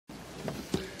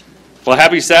Well,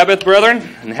 happy Sabbath, brethren,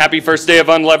 and happy first day of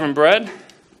unleavened bread.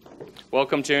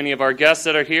 Welcome to any of our guests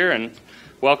that are here, and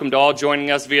welcome to all joining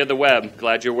us via the web.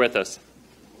 Glad you're with us.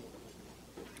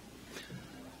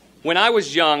 When I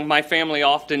was young, my family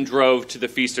often drove to the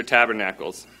Feast of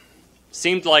Tabernacles.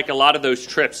 Seemed like a lot of those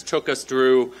trips took us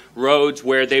through roads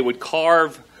where they would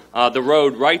carve the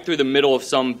road right through the middle of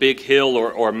some big hill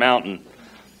or mountain.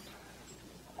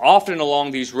 Often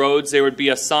along these roads, there would be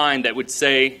a sign that would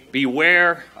say,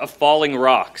 "Beware of falling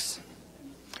rocks."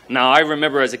 Now, I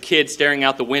remember as a kid staring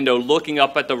out the window, looking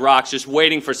up at the rocks, just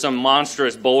waiting for some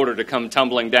monstrous boulder to come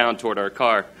tumbling down toward our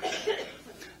car.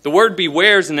 The word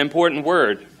beware is an important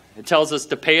word. It tells us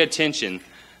to pay attention,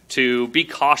 to be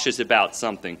cautious about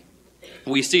something.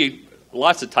 We see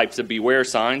lots of types of beware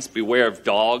signs. Beware of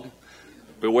dog,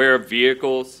 beware of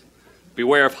vehicles,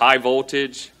 beware of high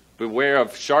voltage, beware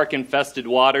of shark-infested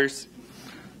waters.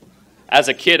 As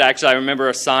a kid, actually, I remember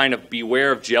a sign of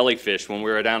beware of jellyfish when we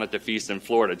were down at the feast in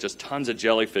Florida. Just tons of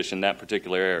jellyfish in that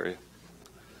particular area.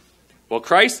 Well,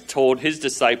 Christ told his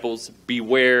disciples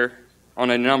beware on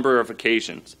a number of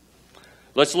occasions.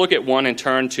 Let's look at one and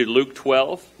turn to Luke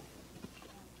 12.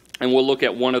 And we'll look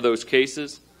at one of those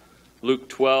cases. Luke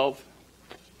 12.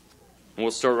 And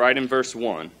we'll start right in verse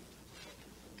 1.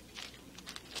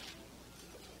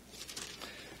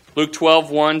 Luke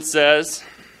 12:1 says,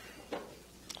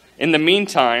 "In the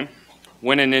meantime,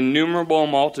 when an innumerable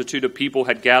multitude of people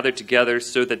had gathered together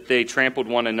so that they trampled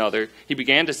one another, he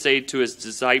began to say to his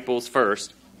disciples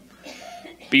first,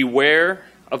 'Beware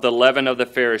of the leaven of the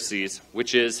Pharisees,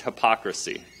 which is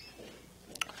hypocrisy.'"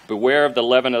 Beware of the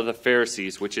leaven of the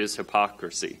Pharisees, which is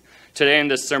hypocrisy. Today in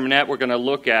this sermonette, we're going to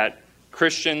look at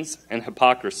Christians and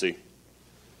hypocrisy.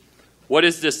 What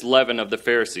is this leaven of the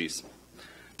Pharisees?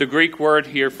 The Greek word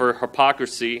here for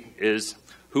hypocrisy is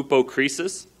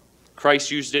hypocrisy.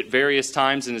 Christ used it various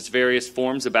times in its various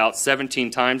forms, about 17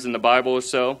 times in the Bible or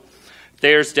so.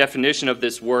 Thayer's definition of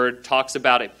this word talks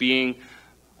about it being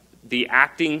the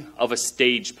acting of a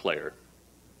stage player,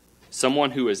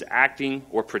 someone who is acting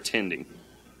or pretending.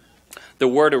 The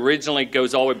word originally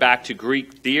goes all the way back to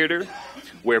Greek theater,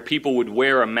 where people would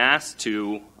wear a mask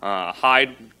to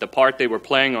hide the part they were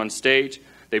playing on stage.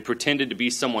 They pretended to be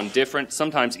someone different,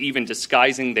 sometimes even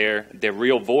disguising their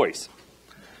real voice.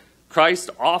 Christ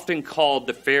often called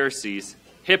the Pharisees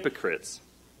hypocrites.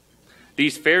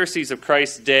 These Pharisees of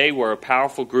Christ's day were a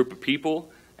powerful group of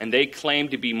people, and they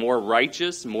claimed to be more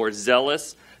righteous, more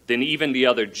zealous than even the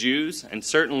other Jews, and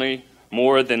certainly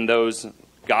more than those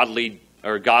godly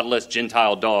or godless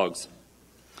Gentile dogs.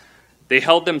 They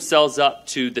held themselves up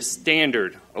to the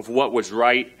standard of what was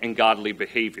right and godly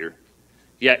behavior.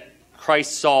 Yet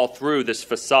Christ saw through this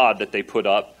facade that they put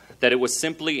up that it was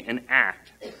simply an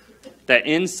act, that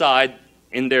inside,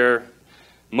 in their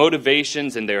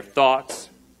motivations and their thoughts,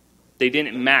 they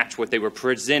didn't match what they were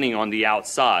presenting on the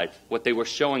outside, what they were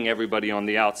showing everybody on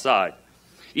the outside.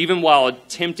 Even while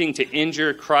attempting to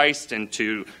injure Christ and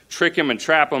to trick him and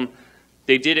trap him,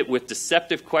 they did it with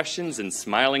deceptive questions and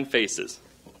smiling faces.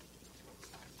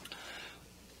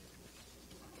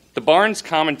 The Barnes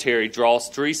commentary draws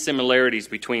three similarities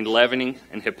between leavening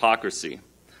and hypocrisy.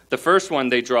 The first one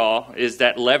they draw is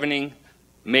that leavening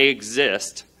may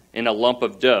exist in a lump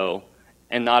of dough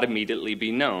and not immediately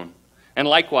be known. And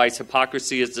likewise,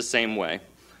 hypocrisy is the same way.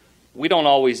 We don't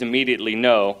always immediately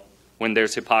know when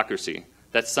there's hypocrisy,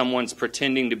 that someone's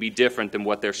pretending to be different than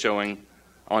what they're showing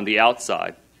on the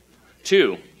outside.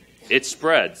 Two, it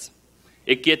spreads.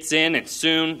 It gets in, and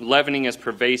soon leavening is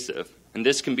pervasive. And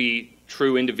this can be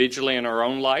true individually in our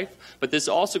own life, but this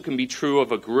also can be true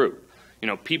of a group. You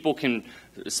know,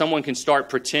 someone can start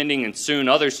pretending, and soon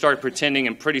others start pretending,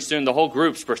 and pretty soon the whole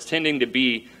group's pretending to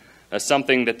be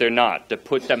something that they're not, to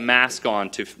put the mask on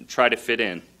to try to fit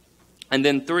in. And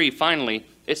then three, finally,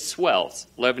 it swells.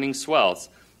 Leavening swells.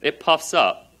 It puffs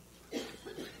up.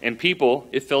 And people,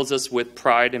 it fills us with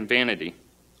pride and vanity.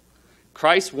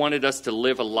 Christ wanted us to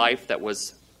live a life that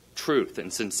was truth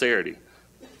and sincerity.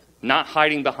 Not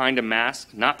hiding behind a mask,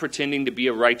 not pretending to be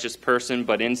a righteous person,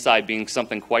 but inside being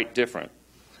something quite different.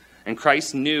 And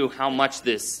Christ knew how much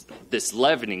this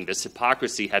leavening, this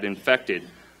hypocrisy had infected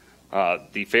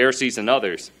the Pharisees and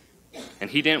others.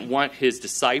 And he didn't want his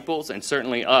disciples, and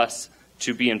certainly us,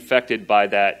 to be infected by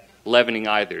that leavening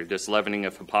either, this leavening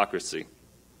of hypocrisy.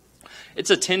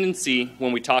 It's a tendency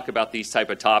when we talk about these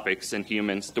type of topics in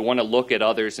humans to want to look at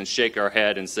others and shake our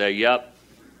head and say, "Yep,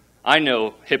 I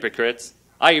know hypocrites.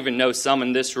 I even know some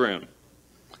in this room."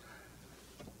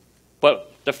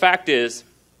 But the fact is,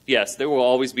 yes, there will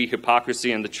always be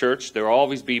hypocrisy in the church. There will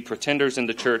always be pretenders in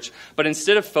the church. But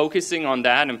instead of focusing on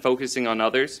that and focusing on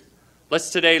others, Let's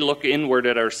today look inward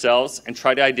at ourselves and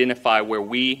try to identify where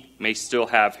we may still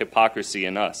have hypocrisy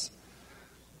in us.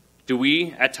 Do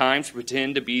we at times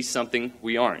pretend to be something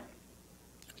we aren't?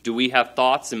 Do we have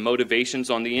thoughts and motivations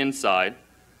on the inside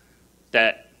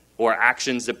or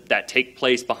actions that take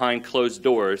place behind closed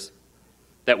doors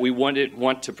that we wouldn't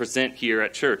want to present here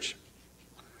at church?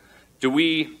 Do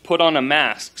we put on a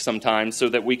mask sometimes so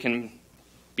that we can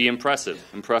be impressive,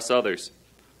 impress others,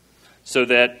 so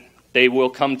that they will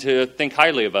come to think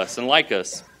highly of us and like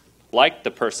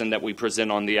the person that we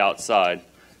present on the outside,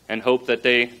 and hope that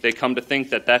they come to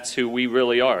think that that's who we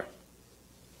really are?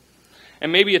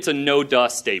 And maybe it's a no-duh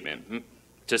statement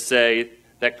to say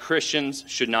that Christians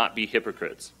should not be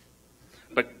hypocrites.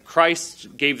 But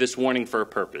Christ gave this warning for a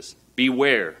purpose.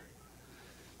 Beware.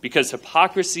 Because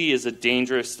hypocrisy is a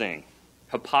dangerous thing.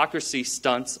 Hypocrisy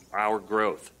stunts our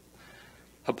growth.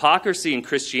 Hypocrisy and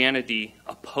Christianity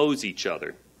oppose each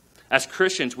other. As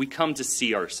Christians, we come to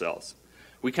see ourselves.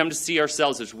 We come to see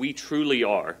ourselves as we truly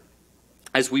are.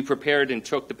 As we prepared and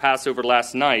took the Passover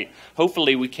last night,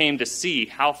 hopefully we came to see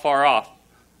how far off,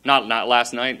 not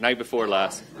last night, night before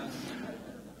last.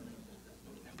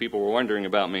 People were wondering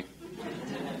about me.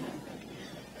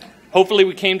 Hopefully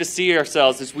we came to see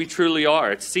ourselves as we truly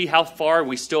are, to see how far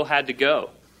we still had to go,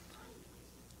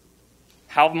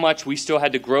 how much we still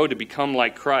had to grow to become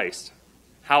like Christ,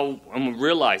 and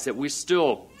realize that we're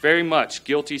still very much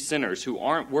guilty sinners who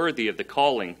aren't worthy of the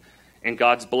calling and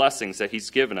God's blessings that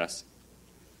He's given us,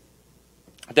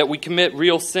 that we commit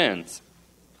real sins.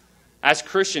 As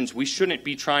Christians, we shouldn't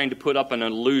be trying to put up an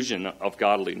illusion of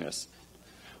godliness.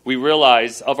 We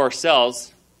realize of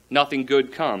ourselves, nothing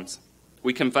good comes.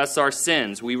 We confess our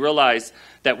sins. We realize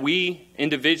that we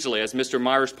individually, as Mr.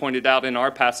 Myers pointed out in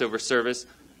our Passover service,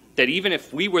 that even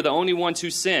if we were the only ones who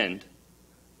sinned,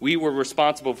 we were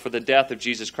responsible for the death of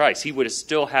Jesus Christ. He would have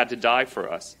still had to die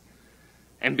for us.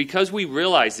 And because we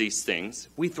realize these things,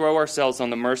 we throw ourselves on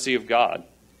the mercy of God.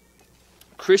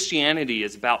 Christianity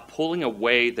is about pulling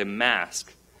away the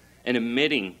mask and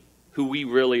admitting who we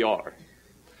really are.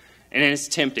 And it's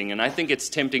tempting, and I think it's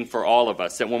tempting for all of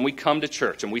us, that when we come to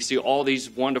church and we see all these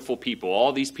wonderful people,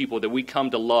 all these people that we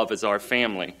come to love as our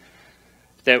family,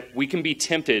 that we can be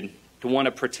tempted to want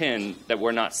to pretend that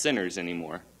we're not sinners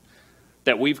anymore,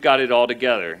 that we've got it all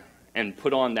together and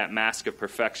put on that mask of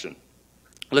perfection.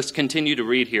 Let's continue to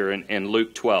read here in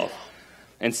Luke 12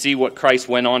 and see what Christ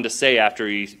went on to say after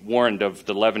He warned of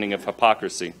the leavening of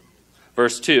hypocrisy.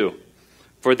 Verse 2,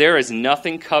 "For there is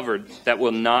nothing covered that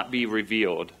will not be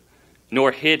revealed,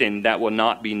 nor hidden that will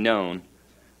not be known.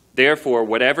 Therefore,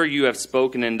 whatever you have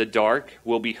spoken in the dark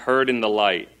will be heard in the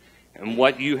light, and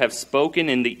what you have spoken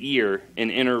in the ear in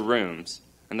inner rooms."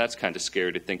 And that's kind of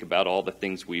scary to think about, all the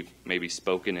things we've maybe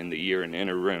spoken in the ear in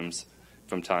inner rooms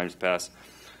from times past,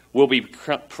 "will be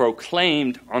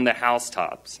proclaimed on the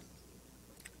housetops."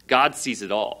 God sees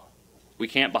it all. We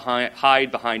can't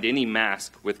hide behind any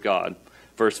mask with God.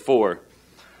 Verse 4,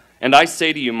 "And I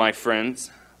say to you, my friends,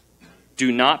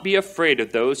 do not be afraid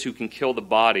of those who can kill the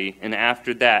body, and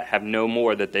after that have no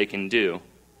more that they can do."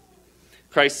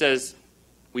 Christ says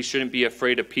we shouldn't be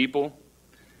afraid of people.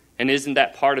 And isn't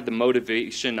that part of the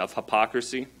motivation of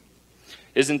hypocrisy?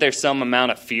 Isn't there some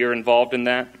amount of fear involved in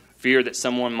that? Fear that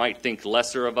someone might think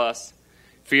lesser of us.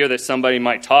 Fear that somebody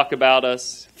might talk about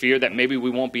us. Fear that maybe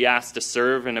we won't be asked to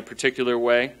serve in a particular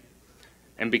way.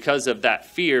 And because of that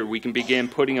fear, we can begin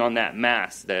putting on that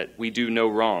mask that we do no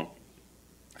wrong.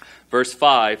 Verse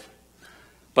 5,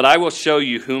 "But I will show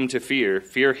you whom to fear.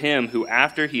 Fear him who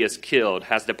after he is killed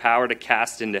has the power to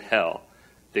cast into hell."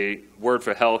 The word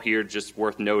for hell here, just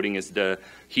worth noting, has a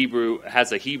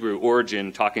Hebrew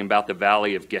origin talking about the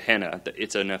valley of Gehenna.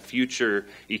 It's in a future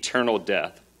eternal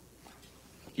death.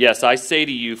 Yes, I say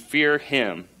to you, fear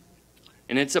him.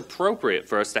 And it's appropriate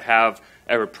for us to have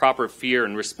a proper fear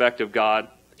and respect of God.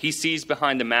 He sees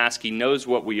behind the mask. He knows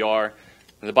what we are.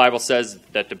 And the Bible says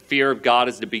that the fear of God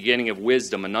is the beginning of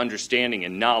wisdom and understanding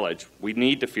and knowledge. We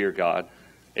need to fear God.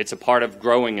 It's a part of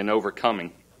growing and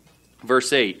overcoming.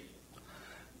 Verse 8,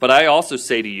 "But I also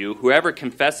say to you, whoever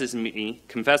confesses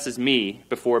me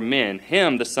before men,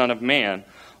 him, the Son of Man,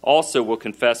 also will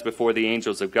confess before the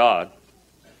angels of God."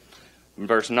 In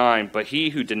verse 9, "But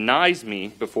he who denies me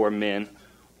before men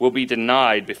will be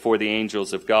denied before the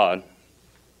angels of God."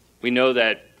 We know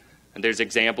that there's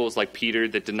examples like Peter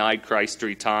that denied Christ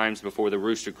 3 times before the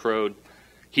rooster crowed.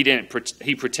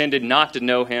 He pretended not to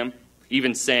know him,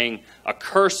 even saying, "A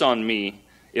curse on me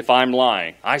if I'm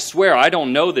lying. I swear I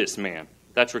don't know this man."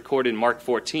 That's recorded in Mark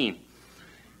 14.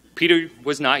 Peter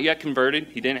was not yet converted.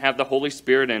 He didn't have the Holy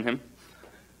Spirit in him.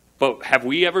 But have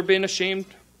we ever been ashamed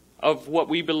of what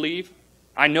we believe?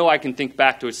 I know I can think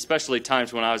back to especially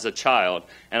times when I was a child,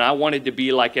 and I wanted to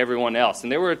be like everyone else.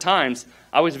 And there were times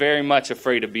I was very much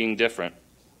afraid of being different.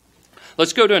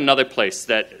 Let's go to another place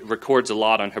that records a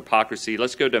lot on hypocrisy.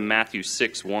 Let's go to Matthew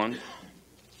 6:1.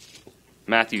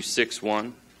 Matthew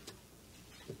 6:1.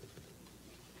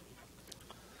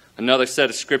 Another set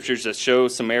of scriptures that show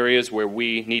some areas where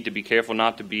we need to be careful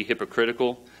not to be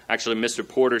hypocritical. Actually, Mr.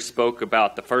 Porter spoke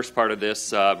about the first part of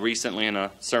this recently in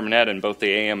a sermonette in both the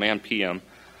AM and PM.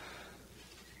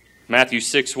 Matthew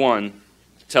 6:1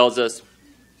 tells us,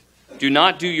 "Do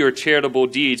not do your charitable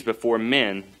deeds before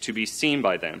men to be seen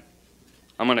by them."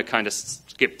 I'm going to kind of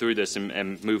skip through this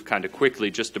and move kind of quickly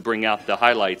just to bring out the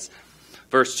highlights.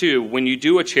 Verse 2, "When you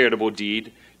do a charitable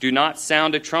deed, do not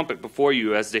sound a trumpet before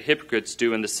you as the hypocrites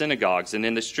do in the synagogues and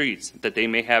in the streets, that they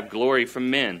may have glory from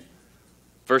men."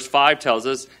 Verse 5 tells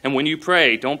us, "And when you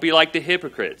pray, don't be like the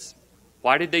hypocrites."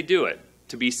 Why did they do it?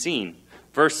 To be seen.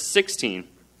 Verse 16,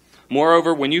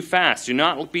 "Moreover, when you fast, do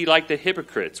not be like the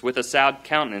hypocrites with a sad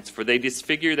countenance, for they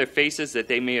disfigure their faces that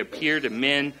they may appear to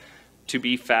men to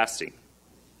be fasting."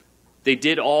 They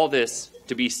did all this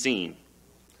to be seen.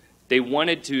 They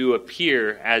wanted to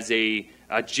appear as a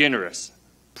generous,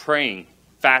 praying,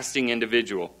 fasting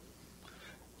individual.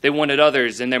 They wanted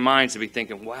others in their minds to be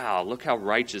thinking, wow, look how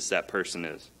righteous that person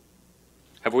is.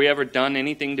 Have we ever done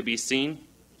anything to be seen?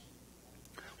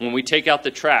 When we take out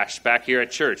the trash back here at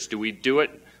church, do we do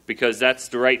it because that's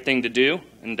the right thing to do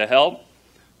and to help?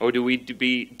 Or do we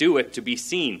do it to be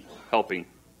seen helping,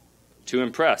 to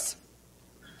impress?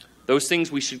 Those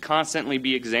things we should constantly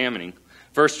be examining.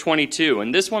 Verse 22,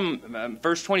 and this one,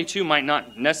 verse 22 might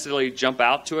not necessarily jump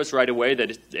out to us right away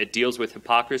that it deals with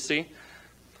hypocrisy.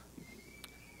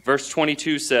 Verse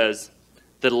 22 says,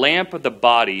 "The lamp of the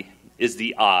body is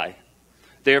the eye.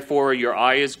 Therefore your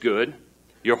eye is good,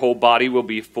 your whole body will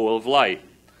be full of light.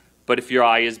 But if your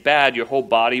eye is bad, your whole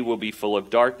body will be full of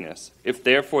darkness. If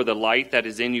therefore the light that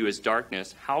is in you is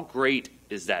darkness, how great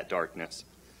is that darkness?"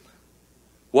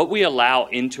 What we allow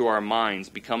into our minds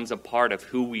becomes a part of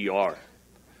who we are.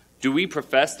 Do we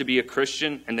profess to be a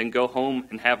Christian and then go home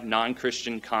and have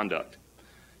non-Christian conduct?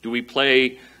 Do we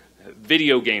play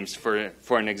video games, for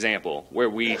an example, where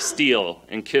we steal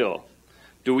and kill?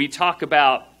 Do we talk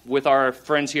about with our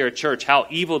friends here at church how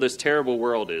evil this terrible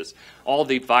world is? All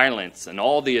the violence and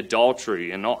all the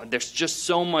adultery and there's just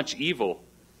so much evil.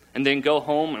 And then go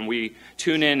home and we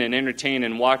tune in and entertain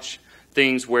and watch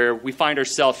things where we find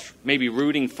ourselves maybe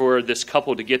rooting for this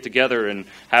couple to get together and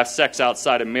have sex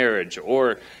outside of marriage,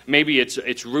 or maybe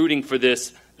it's rooting for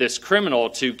this criminal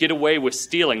to get away with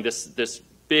stealing this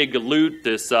big loot,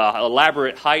 this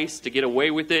elaborate heist to get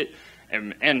away with it.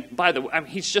 And by the way,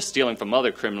 he's just stealing from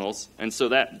other criminals, and so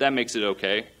that makes it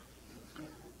okay.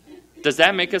 Does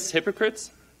that make us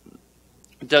hypocrites?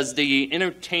 Does the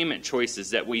entertainment choices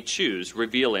that we choose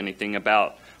reveal anything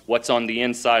about what's on the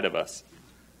inside of us?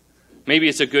 Maybe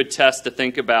it's a good test to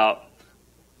think about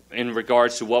in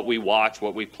regards to what we watch,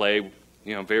 what we play,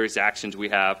 various actions we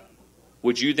have.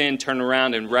 Would you then turn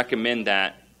around and recommend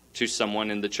that to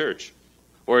someone in the church?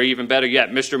 Or even better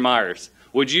yet, Mr. Myers.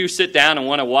 Would you sit down and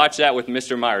want to watch that with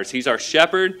Mr. Myers? He's our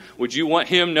shepherd. Would you want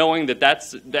him knowing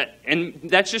that? And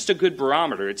that's just a good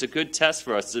barometer. It's a good test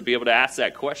for us to be able to ask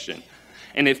that question.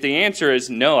 And if the answer is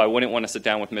no, I wouldn't want to sit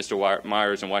down with Mr.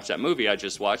 Myers and watch that movie I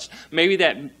just watched, maybe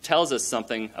that tells us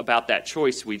something about that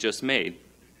choice we just made.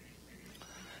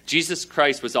 Jesus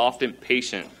Christ was often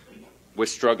patient with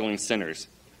struggling sinners.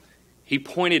 He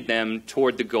pointed them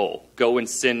toward the goal, go and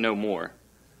sin no more.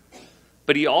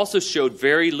 But he also showed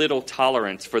very little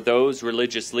tolerance for those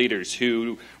religious leaders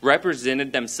who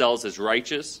represented themselves as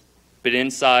righteous, but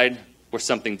inside were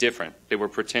something different. They were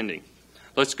pretending.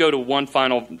 Let's go to one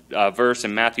final verse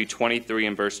in Matthew 23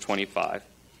 and verse 25.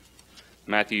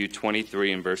 Matthew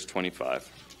 23 and verse 25.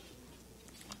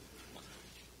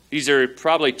 These are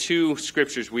probably two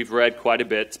scriptures we've read quite a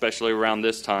bit, especially around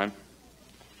this time.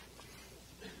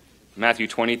 Matthew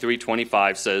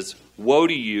 23:25 says, "Woe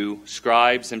to you,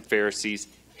 scribes and Pharisees,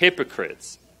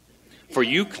 hypocrites! For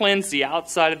you cleanse the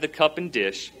outside of the cup and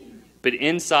dish, but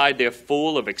inside they're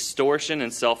full of extortion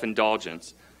and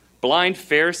self-indulgence. Blind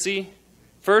Pharisee,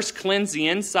 first cleanse the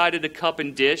inside of the cup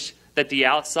and dish, that the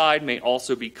outside may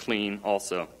also be clean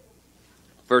also."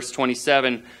 Verse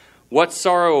 27, "What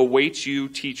sorrow awaits you,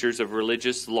 teachers of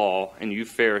religious law, and you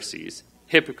Pharisees,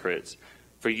 hypocrites!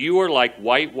 For you are like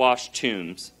whitewashed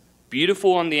tombs,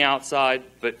 beautiful on the outside,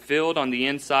 but filled on the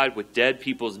inside with dead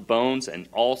people's bones and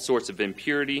all sorts of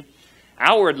impurity.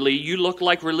 Outwardly, you look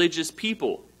like religious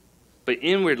people, but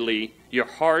inwardly, your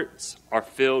hearts are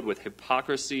filled with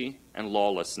hypocrisy and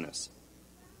lawlessness."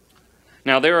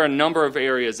 Now, there are a number of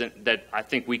areas that I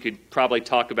think we could probably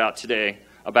talk about today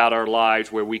about our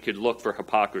lives where we could look for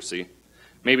hypocrisy.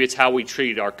 Maybe it's how we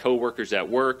treat our coworkers at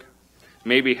work.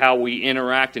 Maybe how we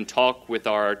interact and talk with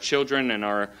our children and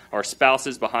our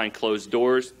spouses behind closed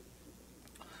doors.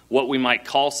 What we might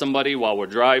call somebody while we're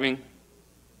driving.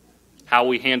 How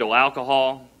we handle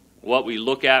alcohol. What we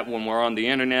look at when we're on the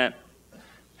internet.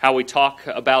 How we talk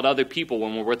about other people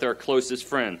when we're with our closest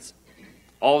friends.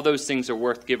 All of those things are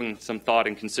worth giving some thought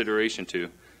and consideration to.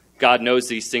 God knows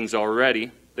these things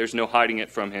already. There's no hiding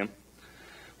it from him.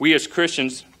 We as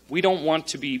Christians, we don't want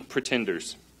to be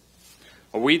pretenders.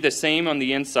 Are we the same on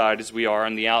the inside as we are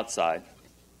on the outside?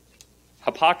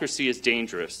 Hypocrisy is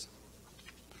dangerous,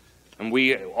 and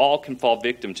we all can fall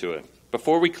victim to it.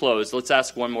 Before we close, let's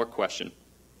ask one more question.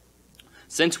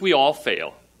 Since we all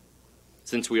fail,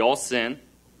 since we all sin,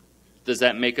 does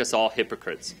that make us all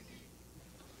hypocrites?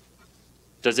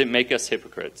 Does it make us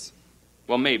hypocrites?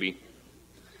 Well, maybe.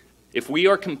 If we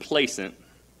are complacent,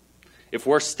 if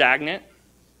we're stagnant,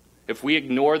 if we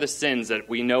ignore the sins that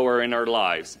we know are in our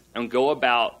lives and go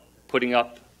about putting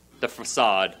up the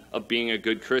facade of being a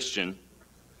good Christian,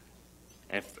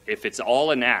 if it's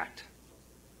all an act,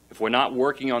 if we're not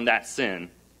working on that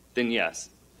sin, then yes,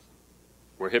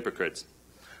 we're hypocrites.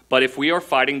 But if we are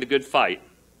fighting the good fight,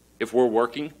 if we're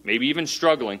working, maybe even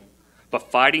struggling,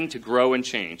 but fighting to grow and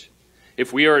change,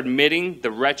 if we are admitting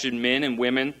the wretched men and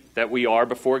women that we are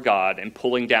before God and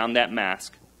pulling down that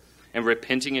mask and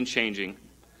repenting and changing,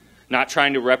 not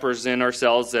trying to represent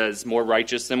ourselves as more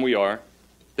righteous than we are,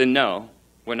 then no,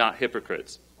 we're not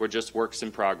hypocrites. We're just works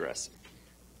in progress.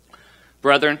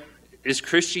 Brethren, is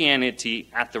Christianity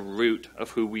at the root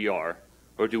of who we are,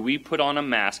 or do we put on a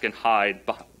mask and hide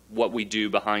what we do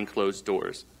behind closed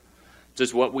doors?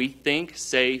 Does what we think,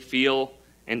 say, feel,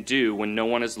 and do when no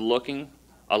one is looking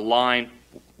align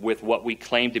with what we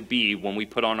claim to be when we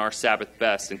put on our Sabbath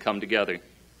best and come together?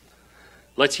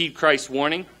 Let's heed Christ's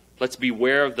warning. Let's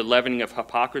beware of the leavening of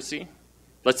hypocrisy.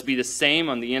 Let's be the same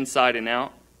on the inside and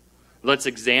out. Let's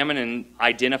examine and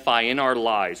identify in our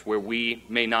lives where we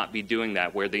may not be doing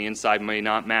that, where the inside may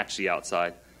not match the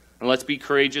outside. And let's be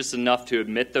courageous enough to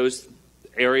admit those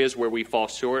areas where we fall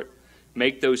short,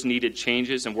 make those needed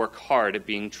changes, and work hard at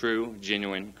being true,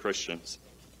 genuine Christians.